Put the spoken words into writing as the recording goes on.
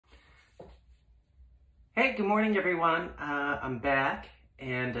Hey, good morning everyone. I'm back,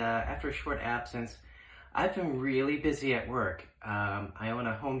 and after a short absence, I've been really busy at work. I own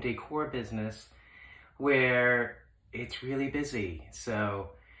a home decor business where it's really busy,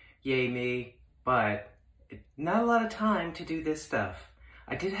 so yay me, but not a lot of time to do this stuff.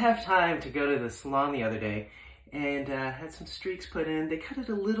 I did have time to go to the salon the other day and had some streaks put in. They cut it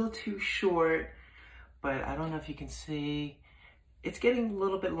a little too short, but I don't know if you can see. It's getting a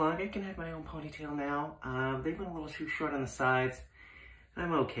little bit longer. I can have my own ponytail now. They went a little too short on the sides.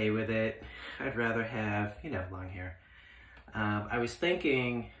 I'm okay with it. I'd rather have, long hair. I was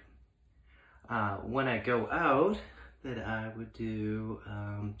thinking when I go out that I would do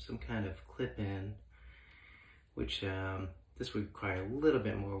some kind of clip-in, which this would require a little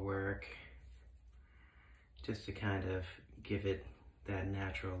bit more work just to kind of give it that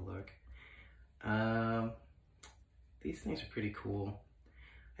natural look. These things are pretty cool.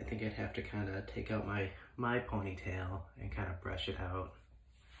 I think I'd have to kind of take out my ponytail and kind of brush it out.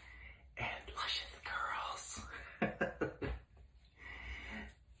 And luscious curls.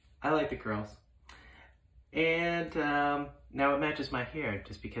 I like the curls. And now it matches my hair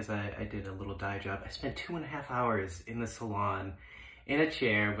just because I did a little dye job. I spent 2.5 hours in the salon in a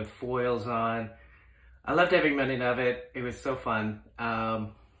chair with foils on. I loved every minute of it. It was so fun.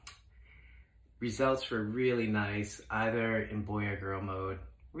 Results were really nice, either in boy or girl mode.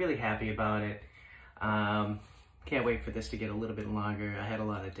 Really happy about it. Can't wait for this to get a little bit longer. I had a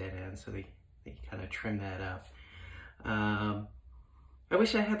lot of dead ends, so they kind of trimmed that up. I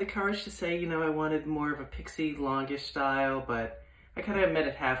wish I had the courage to say, I wanted more of a pixie longish style, but I kind of met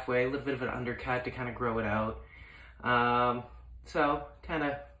it halfway, a little bit of an undercut to kind of grow it out. So kind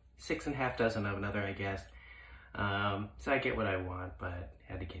of 6.5 dozen of another, I guess. So I get what I want, but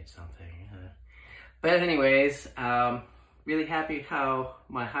had to get something. But anyways, really happy how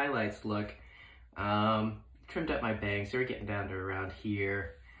my highlights look. Trimmed up my bangs. They were getting down to around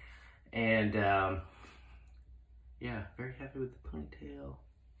here. And yeah, very happy with the ponytail.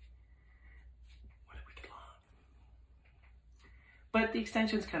 What a wicked long. But the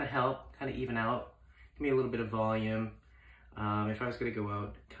extensions kind of help, kind of even out. Give me a little bit of volume. If I was going to go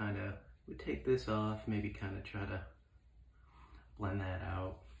out, kind of would take this off, maybe kind of try to blend that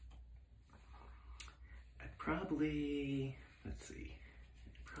out. I'd probably, let's see,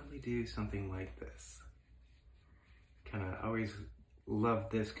 probably do something like this. Kind of always love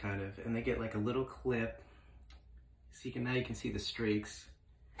this kind of, and they get like a little clip. So now you can see the streaks.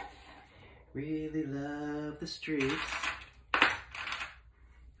 Really love the streaks.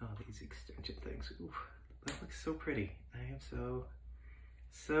 Oh, these extension things. Ooh, that looks so pretty. I am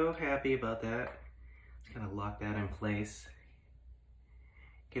so happy about that. Just kind of lock that in place.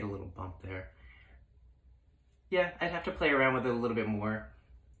 Get a little bump there. Yeah, I'd have to play around with it a little bit more,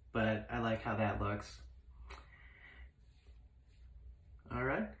 but I like how that looks. All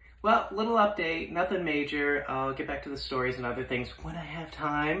right. Well, little update, nothing major. I'll get back to the stories and other things when I have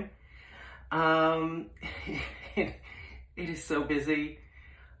time. It is so busy.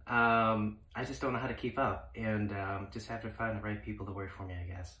 I just don't know how to keep up, and just have to find the right people to work for me, I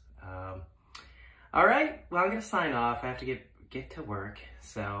guess. All right. Well, I'm gonna sign off. I have to get to work.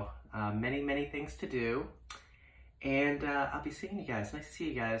 So many things to do. And I'll be seeing you guys. Nice to see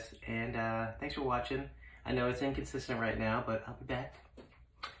you guys. And thanks for watching. I know it's inconsistent right now, but I'll be back.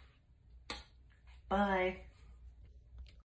 Bye.